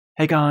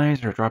Hey guys,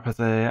 R4GE VipeRzZ,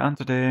 and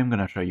today I'm going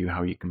to show you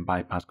how you can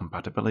bypass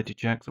compatibility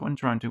checks when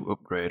trying to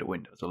upgrade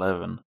Windows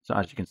 11. So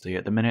as you can see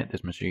at the minute,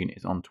 this machine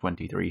is on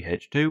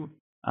 23H2,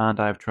 and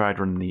I've tried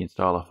running the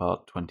installer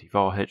for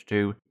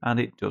 24H2, and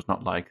it does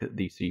not like that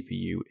the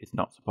CPU is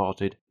not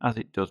supported, as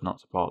it does not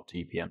support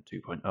TPM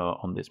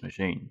 2.0 on this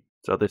machine.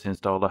 So this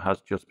installer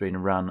has just been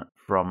ran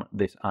from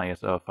this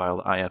ISO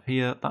file I have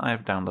here that I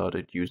have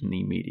downloaded using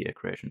the media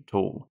creation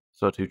tool.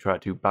 So to try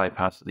to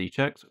bypass the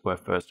checks, we're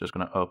first just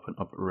going to open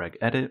up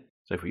regedit.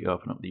 So if we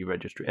open up the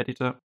registry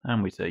editor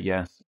and we say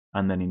yes,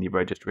 and then in the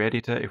registry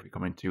editor, if we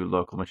come into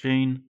local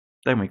machine,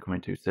 then we come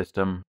into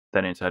system,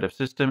 then inside of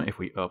system, if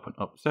we open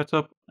up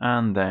setup,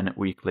 and then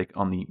we click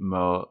on the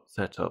more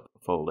setup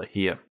folder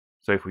here.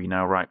 So if we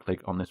now right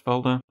click on this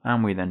folder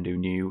and we then do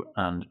new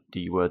and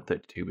dword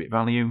 32-bit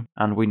value,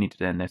 and we need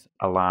to name this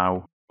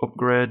allow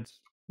upgrades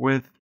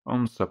with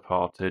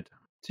unsupported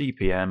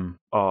TPM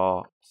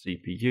or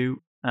CPU,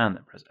 and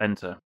then press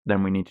enter.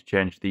 Then we need to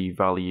change the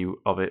value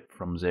of it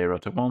from 0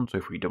 to 1. So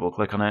if we double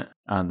click on it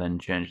and then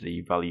change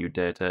the value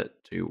data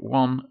to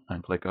 1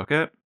 and click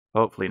OK.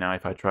 Hopefully now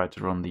if I try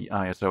to run the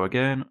ISO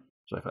again,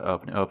 so if I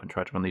open it up and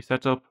try to run the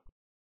setup,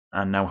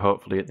 and now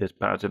hopefully at this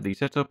part of the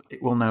setup,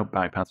 it will now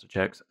bypass the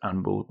checks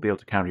and we'll be able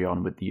to carry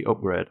on with the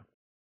upgrade.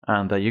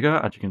 And there you go,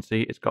 as you can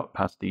see, it's got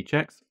past the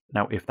checks.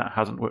 Now if that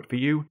hasn't worked for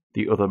you,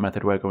 the other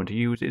method we're going to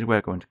use is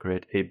we're going to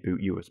create a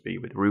boot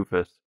USB with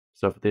Rufus.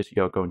 So for this,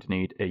 you're going to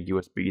need a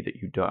USB that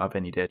you don't have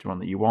any data on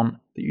that you want,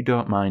 that you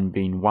don't mind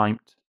being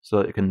wiped, so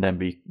that it can then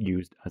be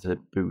used as a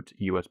boot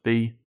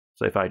USB.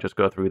 So if I just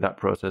go through that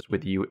process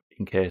with you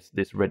in case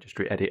this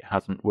registry edit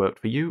hasn't worked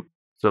for you.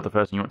 So the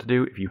first thing you want to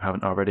do, if you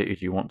haven't already,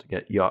 is you want to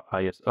get your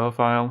ISO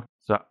file.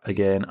 So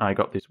again, I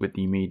got this with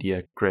the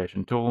media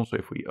creation tool. So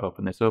if we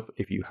open this up,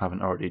 if you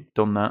haven't already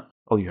done that,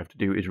 all you have to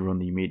do is run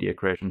the media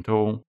creation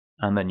tool,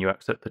 and then you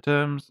accept the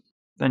terms,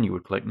 then you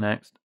would click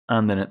next.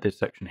 And then at this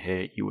section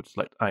here, you would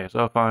select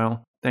ISO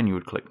file, then you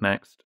would click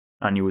next,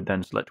 and you would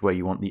then select where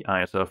you want the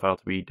ISO file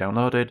to be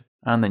downloaded,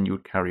 and then you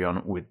would carry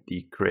on with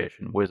the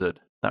creation wizard.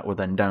 That will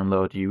then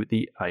download you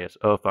the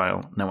ISO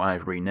file. Now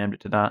I've renamed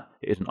it to that.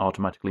 It isn't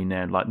automatically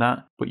named like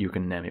that, but you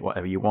can name it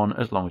whatever you want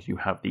as long as you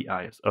have the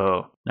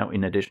ISO. Now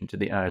in addition to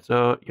the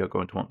ISO, you're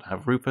going to want to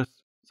have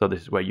Rufus. So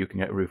this is where you can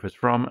get Rufus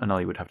from, and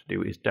all you would have to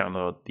do is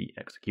download the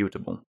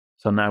executable.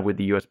 So now with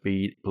the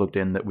USB plugged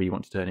in that we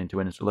want to turn into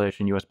an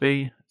installation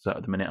USB, so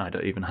at the minute I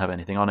don't even have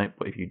anything on it,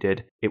 but if you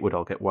did, it would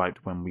all get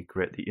wiped when we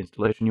create the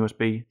installation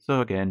USB.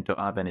 So again, don't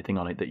have anything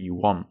on it that you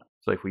want.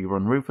 So if we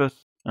run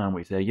Rufus and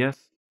we say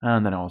yes,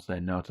 and then I'll say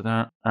no to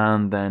that,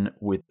 and then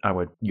with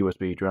our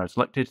USB drive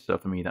selected, so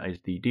for me that is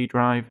the D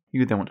drive,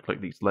 you then want to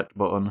click the select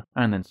button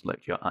and then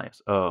select your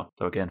ISO.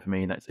 So again for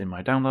me that's in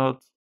my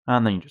downloads,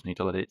 and then you just need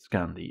to let it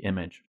scan the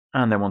image.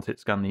 And then once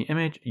it's scanned the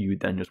image, you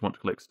then just want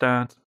to click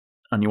start,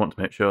 and you want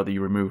to make sure the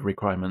remove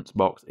requirements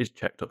box is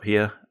checked up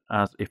here,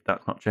 as if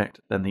that's not checked,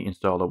 then the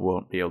installer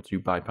won't be able to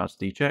bypass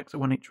the checks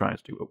when it tries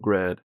to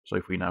upgrade. So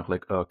if we now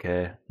click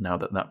OK, now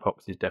that that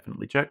box is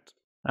definitely checked,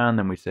 and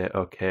then we say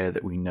OK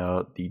that we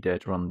know the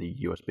data on the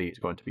USB is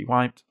going to be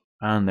wiped,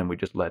 and then we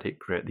just let it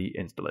create the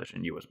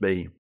installation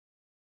USB.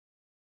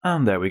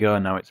 And there we go,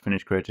 now it's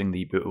finished creating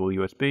the bootable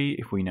USB.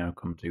 If we now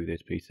come to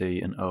this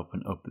PC and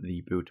open up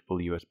the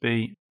bootable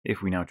USB,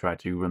 if we now try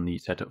to run the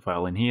setup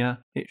file in here,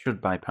 it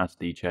should bypass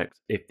the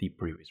checks if the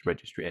previous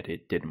registry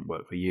edit didn't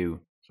work for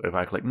you. So if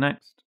I click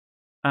next,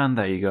 and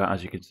there you go,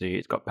 as you can see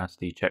it's got past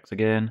the checks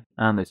again,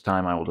 and this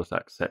time I will just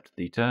accept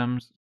the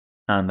terms,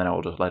 and then I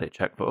will just let it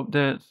check for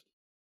updates.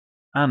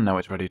 And now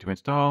it's ready to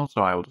install,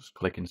 so I will just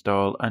click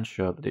install and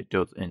show that it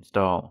does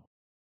install.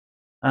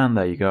 And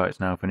there you go, it's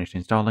now finished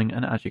installing,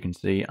 and as you can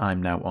see,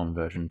 I'm now on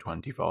version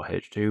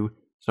 24H2,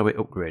 so it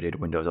upgraded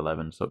Windows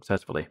 11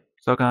 successfully.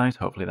 So guys,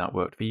 hopefully that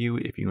worked for you.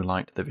 If you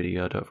liked the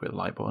video, don't forget the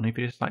like button. If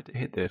you disliked it,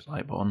 hit the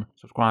dislike button.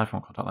 Subscribe for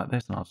more content like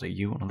this, and I'll see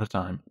you another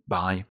time.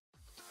 Bye.